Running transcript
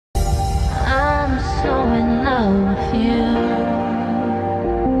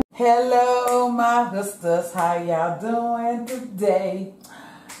sisters, how y'all doing today?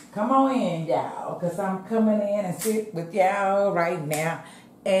 Come on in, y'all, because I'm coming in and sit with y'all right now.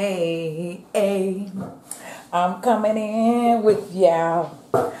 Hey, hey, I'm coming in with y'all.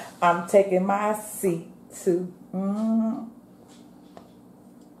 I'm taking my seat too.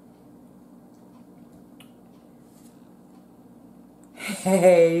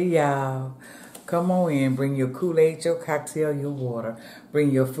 Hey, y'all. Come on in. Bring your Kool-Aid, your cocktail, your water. Bring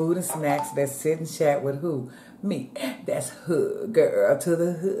your food and snacks. Let's sit and chat with who? Me. That's Hood Girl to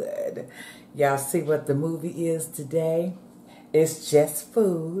the hood. Y'all see what the movie is today? It's just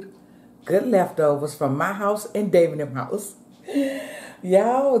food. Good leftovers from my house and David's house.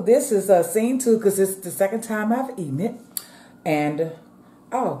 Y'all, this is a scene 2 because it's the second time I've eaten it. And,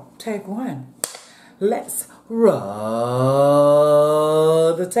 oh, take one. Let's roll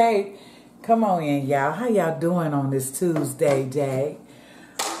the tape. Come on in, y'all. How y'all doing on this Tuesday day?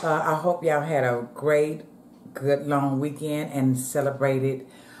 I hope y'all had a great, good, long weekend and celebrated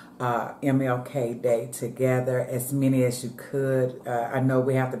MLK Day together, as many as you could. I know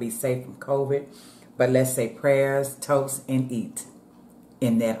we have to be safe from COVID, but let's say prayers, toast, and eat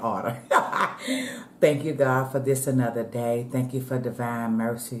in that order. Thank you, God, for this another day. Thank you for divine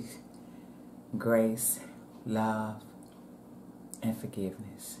mercy, grace, love, and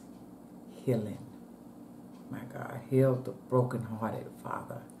forgiveness. Healing. My God, heal the brokenhearted,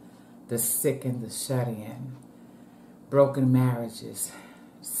 Father. The sick and the shut-in. Broken marriages.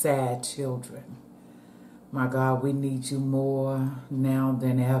 Sad children. My God, we need you more now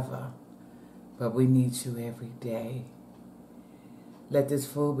than ever. But we need you every day. Let this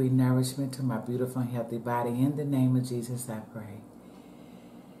food be nourishment to my beautiful and healthy body. In the name of Jesus, I pray.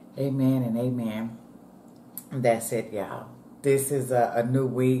 Amen and amen. That's it, y'all. This is a new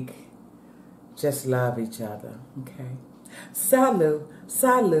week. Just love each other, okay? Salud,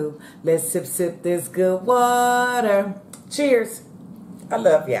 salud. Let's sip this good water. Cheers. I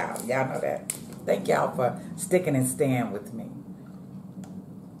love y'all. Y'all know that. Thank y'all for sticking and staying with me.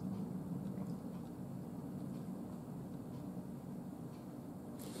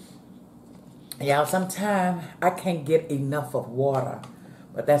 Y'all, sometimes I can't get enough of water,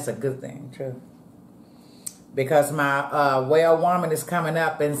 but that's a good thing, true. Because my well woman is coming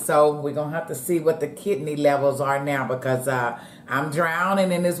up, and so we're going to have to see what the kidney levels are now, because I'm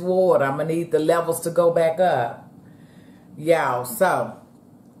drowning in this water. I'm going to need the levels to go back up. Y'all, so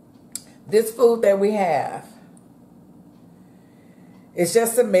this food that we have, it's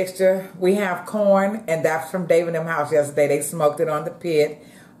just a mixture. We have corn, and that's from David and house yesterday. They smoked it on the pit.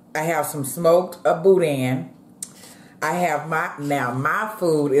 I have some smoked Boudain. I have my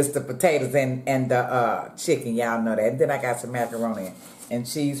food is the potatoes and the chicken, y'all know that. And then I got some macaroni and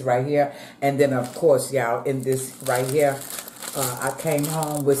cheese right here. And then, of course, y'all, in this right here, I came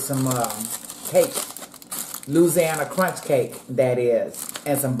home with some cake. Louisiana crunch cake, that is.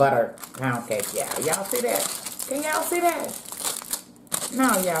 And some butter pound cake, yeah. Y'all see that? Can y'all see that?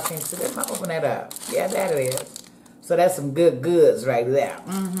 No, y'all can't see that. I'll open that up. Yeah, that it is. So that's some good goods right there.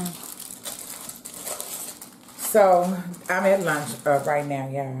 So, I'm at lunch right now,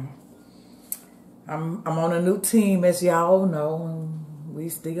 y'all. I'm on a new team, as y'all know. We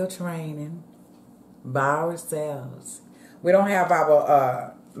still training by ourselves. We don't have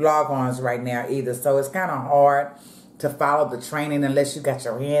our log-ons right now either, so it's kind of hard to follow the training unless you got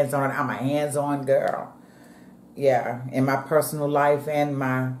your hands on it. I'm a hands-on girl. Yeah, in my personal life and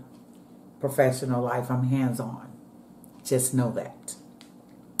my professional life, I'm hands-on. Just know that.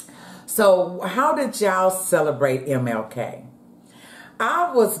 So, how did y'all celebrate MLK?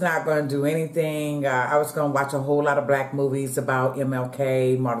 I was not going to do anything. I was going to watch a whole lot of black movies about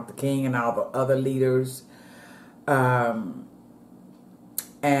MLK, Martin Luther King, and all the other leaders. And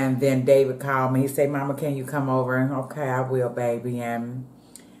then David called me. He said, Mama, can you come over? And okay, I will, baby. And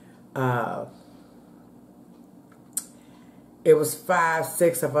it was 5,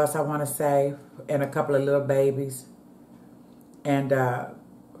 6 of us, I want to say, and a couple of little babies. And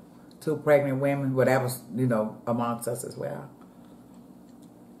 2 pregnant women. Well, that was, you know, amongst us as well.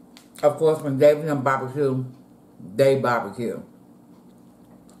 Of course, when David and them barbecue, they barbecue.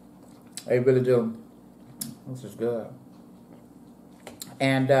 They really do. This is good.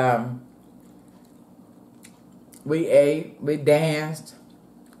 And we ate, we danced,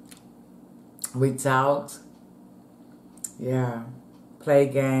 we talked, yeah,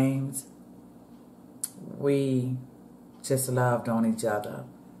 played games. We just loved on each other.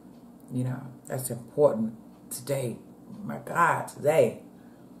 You know, that's important today. My God, today.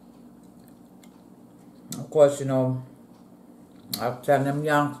 Of course, you know, I was telling them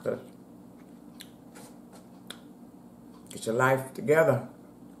youngsters, get your life together.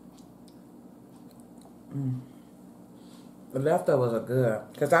 The leftovers are good.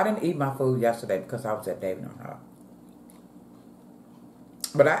 Because I didn't eat my food yesterday because I was at David and Her.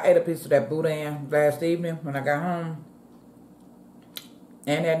 But I ate a piece of that Boudain last evening when I got home.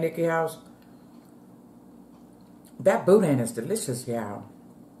 And at Nikki's house. That Boudain is delicious, y'all.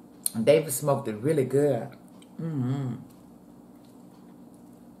 And David smoked it really good.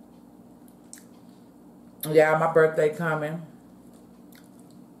 Yeah, my birthday coming.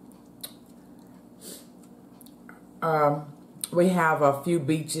 We have a few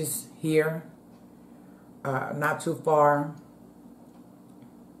beaches here. Not too far.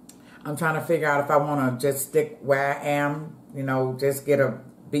 I'm trying to figure out if I want to just stick where I am. You know, just get a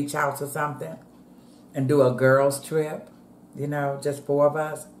beach house or something. And do a girls trip. You know, just 4 of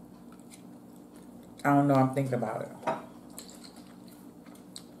us. I don't know. I'm thinking about it.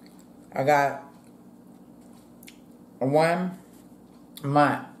 I got 1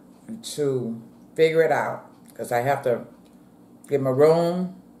 month to figure it out. Because I have to get my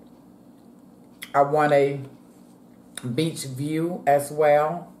room. I want a beach view as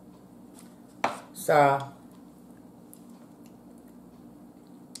well. So,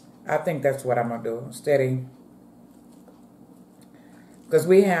 I think that's what I'm going to do. Steady. Because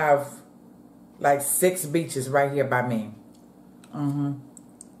we have like 6 beaches right here by me.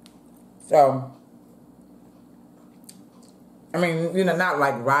 So, I mean, you know, not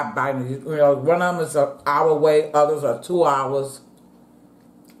like right by me. You know, one of them is an hour away. Others are 2 hours.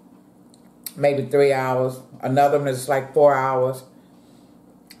 Maybe 3 hours. Another one is like 4 hours.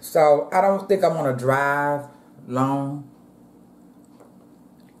 So, I don't think I'm going to drive long.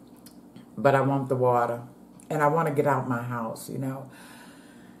 But I want the water. And I want to get out my house, you know.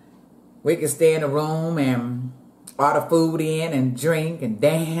 We can stay in a room and order food in and drink and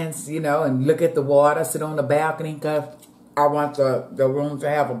dance, you know, and look at the water, sit on the balcony, because I want the room to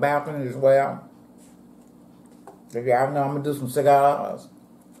have a balcony as well. So y'all know I'm going to do some cigars.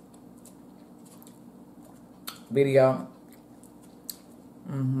 Video.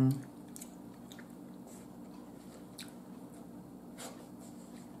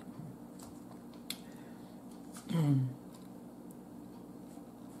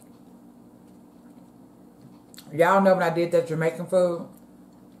 Y'all know when I did that Jamaican food?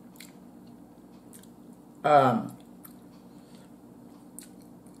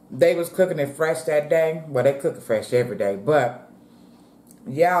 They was cooking it fresh that day. Well, they cook it fresh every day. But,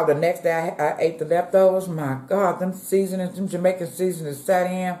 y'all, the next day I ate the leftovers. My God, them seasonings, them Jamaican seasonings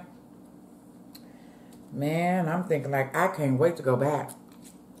sat in. Man, I'm thinking like, I can't wait to go back.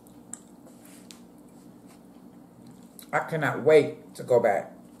 I cannot wait to go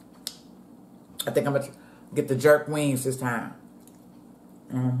back. I think I'm going to get the jerk wings this time.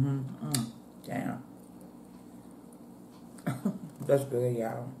 Damn. That's good,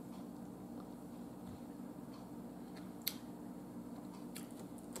 y'all.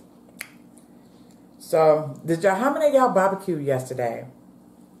 So, how many of y'all barbecued yesterday?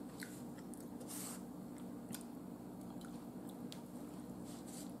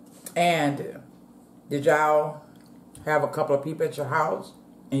 And did y'all have a couple of people at your house,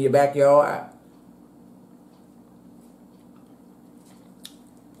 in your backyard?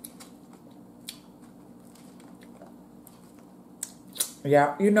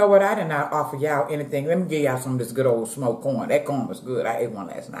 Yeah, you know what? I did not offer y'all anything. Let me give y'all some of this good old smoked corn. That corn was good. I ate one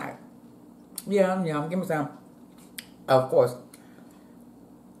last night. Yum, yum. Give me some. Of course.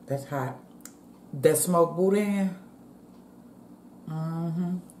 That's hot. That smoked Boudain.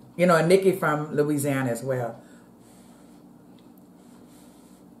 You know, and Nikki from Louisiana as well.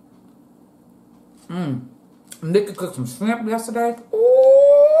 Nikki cooked some shrimp yesterday.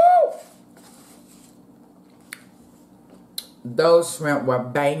 Ooh! Those shrimp were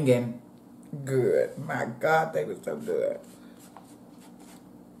banging good. My God, they were so good.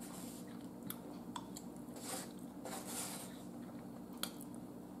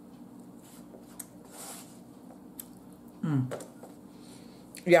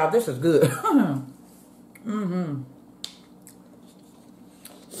 Y'all, this is good.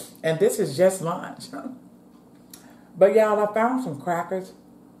 And this is just lunch. But y'all, I found some crackers.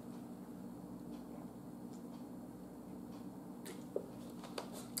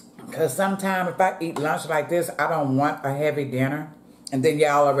 Because sometimes if I eat lunch like this, I don't want a heavy dinner. And then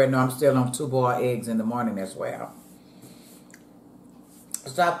y'all already know I'm still on 2 boiled eggs in the morning as well.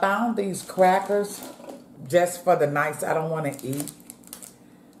 So I found these crackers just for the nights I don't want to eat.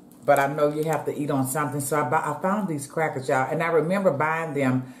 But I know you have to eat on something. So I found these crackers, y'all. And I remember buying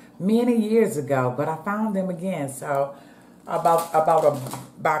them many years ago. But I found them again. So about a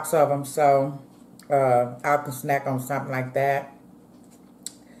box of them. So I can snack on something like that.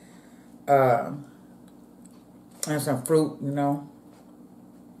 And some fruit, you know.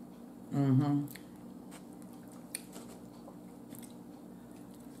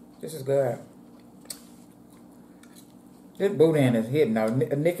 This is good. This Boudain is hitting though.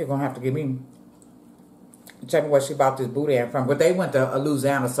 Nikki gonna have to give me, tell me where she bought this Boudain from. But they went to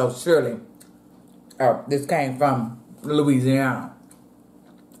Louisiana, so surely this came from Louisiana.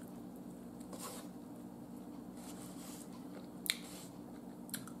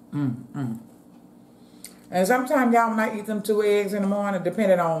 And sometimes y'all, when I eat them 2 eggs in the morning,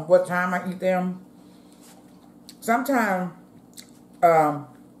 depending on what time I eat them, sometimes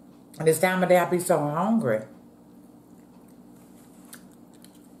this time of day I be so hungry.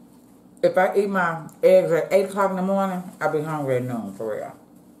 If I eat my eggs at 8 o'clock in the morning, I'll be hungry at noon, for real.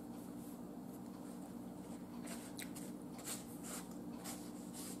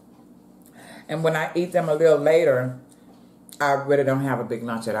 And when I eat them a little later, I really don't have a big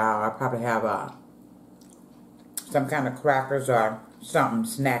lunch at all. I probably have some kind of crackers or something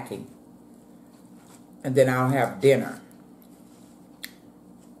snacky. And then I'll have dinner.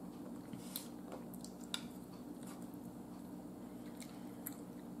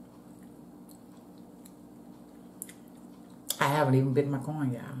 I haven't even bitten my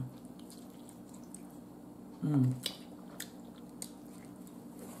corn, y'all.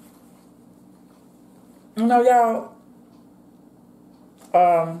 You know, y'all,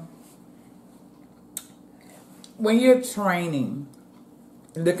 when you're training,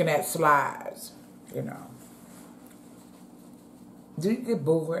 looking at slides, you know, do you get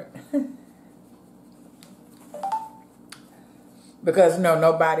bored? Because, you know,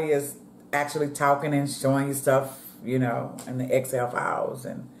 nobody is actually talking and showing you stuff, you know, in the Excel files,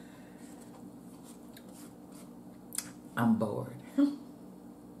 and I'm bored.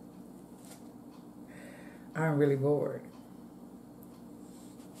 I'm really bored.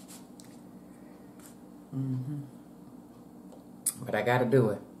 But I gotta do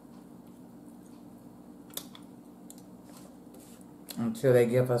it until they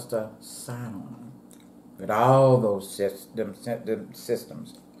give us the sign on with all those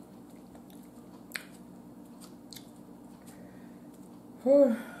systems.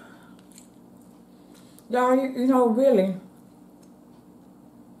 Y'all, you know, really,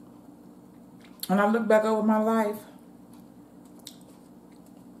 when I look back over my life,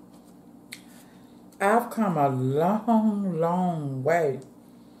 I've come a long, long way.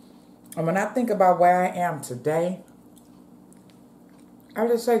 And when I think about where I am today, I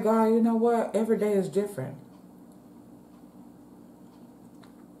just say, God, you know what? Every day is different.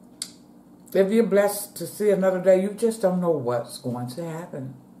 If you're blessed to see another day, you just don't know what's going to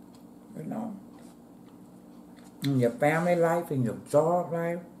happen. You know? In your family life, in your job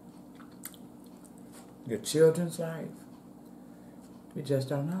life, your children's life. You just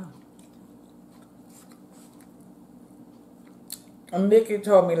don't know. And Nikki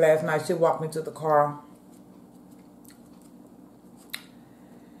told me last night, she walked me to the car.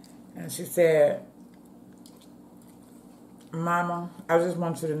 And she said, Mama, I just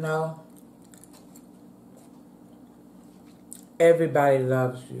want you to know, everybody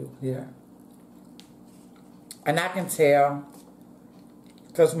loves you here. And I can tell,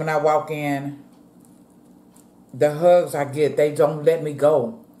 because when I walk in, the hugs I get, they don't let me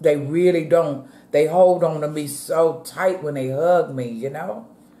go. They really don't. They hold on to me so tight when they hug me, you know.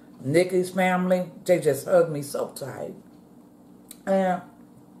 Nikki's family, they just hug me so tight. And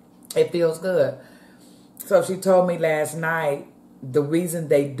it feels good. So she told me last night, the reason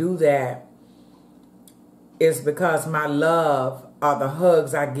they do that is because my love or the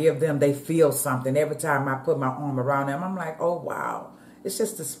hugs I give them, they feel something. Every time I put my arm around them, I'm like, oh, wow. It's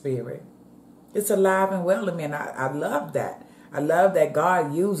just the spirit. It's alive and well in me, and I love that. I love that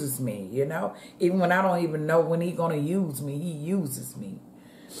God uses me, you know. Even when I don't even know when He's going to use me, He uses me.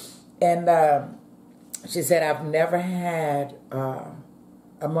 And she said, I've never had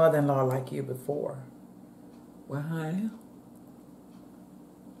a mother-in-law like you before. Well, honey,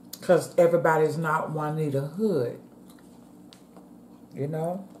 because everybody's not Juanita Hood, you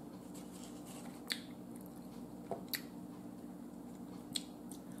know.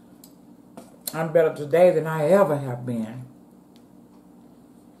 I'm better today than I ever have been.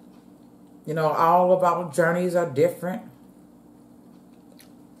 You know, all of our journeys are different.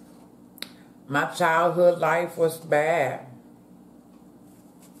 My childhood life was bad.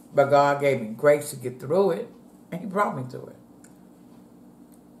 But God gave me grace to get through it. And He brought me through it.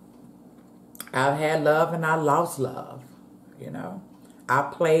 I've had love and I lost love. You know. I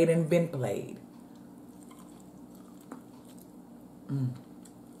played and been played.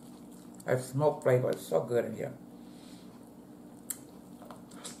 That smoke flavor is so good in here.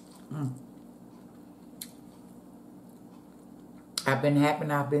 I've been happy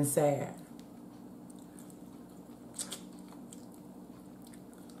and I've been sad.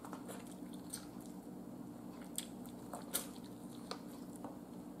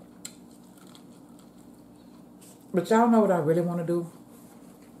 But y'all know what I really want to do?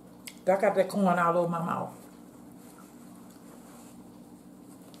 I got that corn all over my mouth.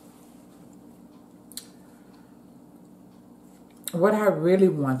 What I really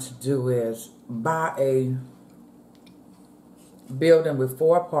want to do is buy a building with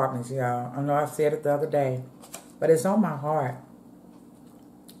 4 apartments, y'all. I know I said it the other day, but it's on my heart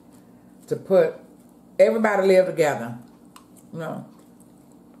to put everybody live together, you know.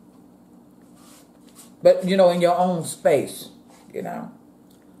 But, you know, in your own space, you know,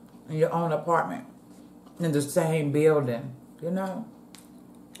 in your own apartment, in the same building, you know.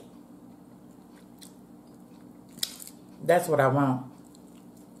 That's what I want.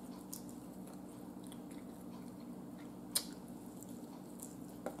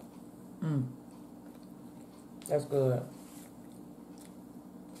 That's good.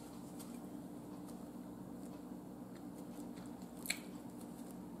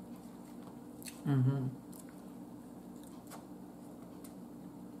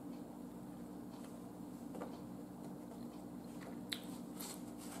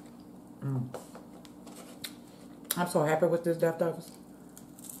 I'm so happy with this leftovers.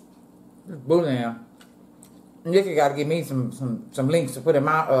 This Boudain. Nikki got to give me some links to put in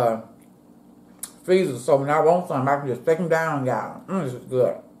my freezer, so when I want some, I can just take them down, y'all. This is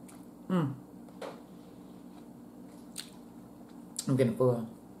good. I'm getting full.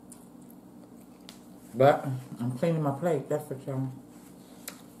 But I'm cleaning my plate, that's for sure.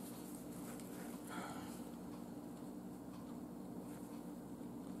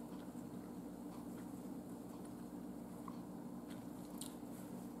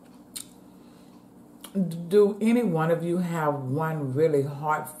 Do any one of you have one really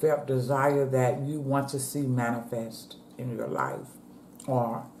heartfelt desire that you want to see manifest in your life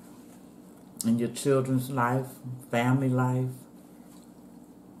or in your children's life, family life?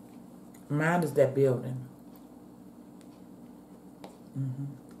 Mine is that building.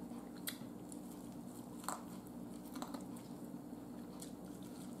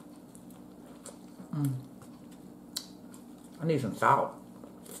 I need some salt.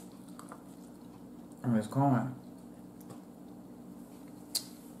 And it's corn.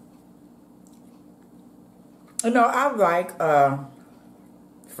 You know, I like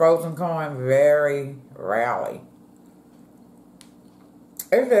frozen corn very rarely.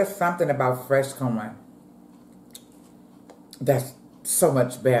 There's just something about fresh corn that's so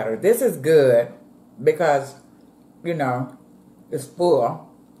much better. This is good because, you know, it's full,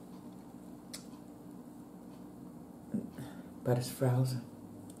 but it's frozen.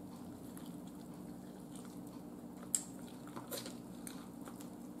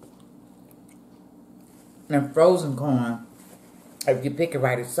 And frozen corn, if you pick it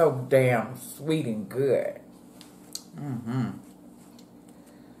right, it's so damn sweet and good.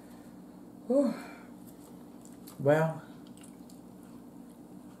 Whew. Well,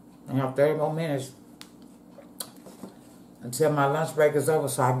 I have 30 more minutes until my lunch break is over,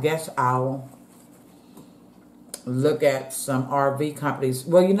 so I guess I'll look at some RV companies.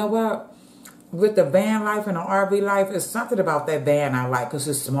 Well, you know what? With the van life and the RV life, it's something about that van I like because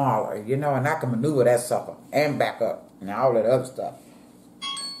it's smaller, you know, and I can maneuver that sucker and back up and all that other stuff.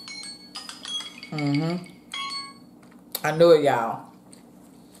 I knew it, y'all.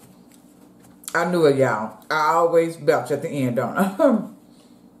 I knew it, y'all. I always belch at the end, don't I?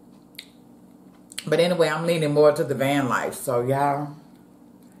 But anyway, I'm leaning more to the van life. So, y'all,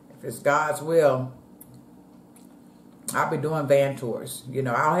 if it's God's will, I'll be doing van tours. You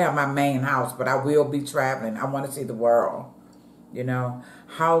know, I'll have my main house, but I will be traveling. I want to see the world. You know,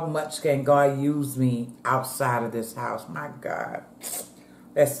 how much can God use me outside of this house? My God.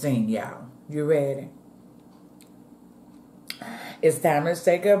 Let's sing, y'all. You ready? It's time to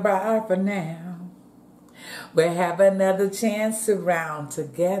say goodbye for now. We'll have another chance to round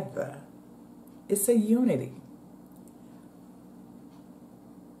together. It's a unity.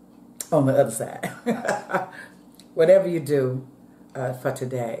 On the other side. Whatever you do for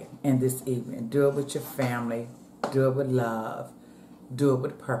today and this evening, do it with your family, do it with love, do it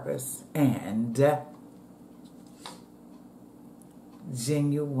with purpose, and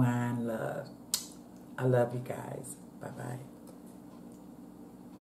genuine love. I love you guys. Bye-bye.